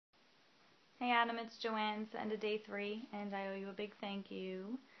Hey Adam, it's Joanne. It's the end of day 3, and I owe you a big thank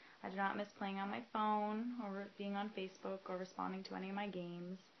you. I do not miss playing on my phone, or being on Facebook, or responding to any of my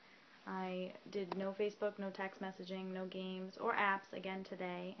games. I did no Facebook, no text messaging, no games, or apps again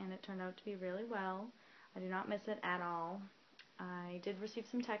today, and it turned out to be really well. I do not miss it at all. I did receive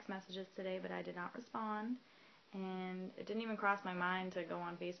some text messages today, but I did not respond, and it didn't even cross my mind to go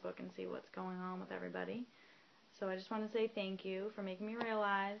on Facebook and see what's going on with everybody. So I just want to say thank you for making me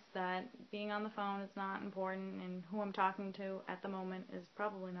realize that being on the phone is not important, and who I'm talking to at the moment is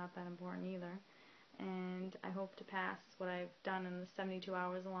probably not that important either. And I hope to pass what I've done in the 72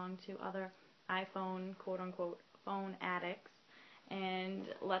 hours along to other iPhone, quote-unquote, phone addicts, and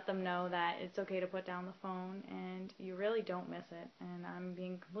let them know that it's okay to put down the phone, and you really don't miss it. And I'm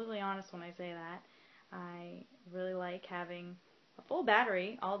being completely honest when I say that. I really like having a full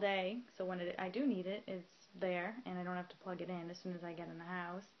battery all day, so when I do need it, it's there, and I don't have to plug it in as soon as I get in the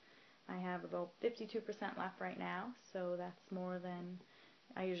house. I have about 52% left right now, so that's more than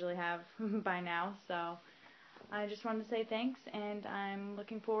I usually have by now. So I just wanted to say thanks, and I'm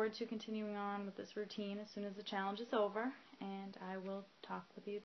looking forward to continuing on with this routine as soon as the challenge is over, and I will talk with you